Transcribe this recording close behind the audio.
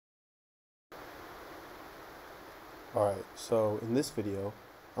Alright, so in this video,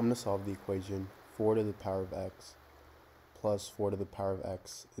 I'm going to solve the equation 4 to the power of x plus 4 to the power of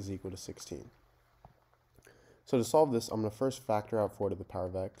x is equal to 16. So to solve this, I'm going to first factor out 4 to the power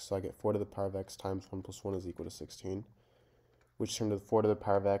of x. So I get 4 to the power of x times 1 plus 1 is equal to 16, which turned to 4 to the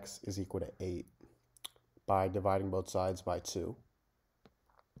power of x is equal to 8 by dividing both sides by 2.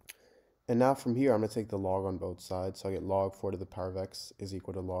 And now from here, I'm going to take the log on both sides. So I get log 4 to the power of x is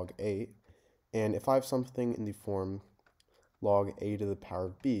equal to log 8. And if I have something in the form log a to the power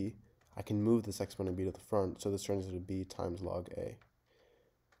of b, I can move this exponent b to the front, so this turns into b times log a.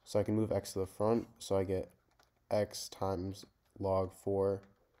 So I can move x to the front, so I get x times log 4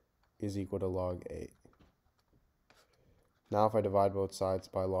 is equal to log 8. Now if I divide both sides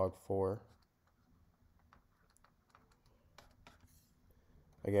by log 4,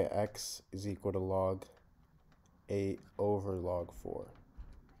 I get x is equal to log 8 over log 4.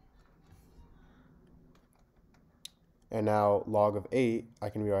 And now log of 8 I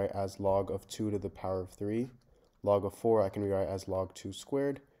can rewrite as log of 2 to the power of 3. Log of 4 I can rewrite as log 2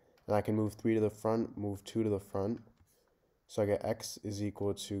 squared. And I can move 3 to the front, move 2 to the front. So I get x is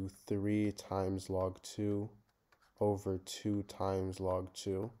equal to 3 times log 2 over 2 times log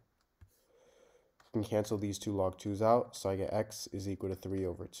 2. I can cancel these two log 2's out, so I get x is equal to 3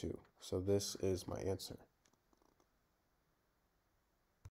 over 2. So this is my answer.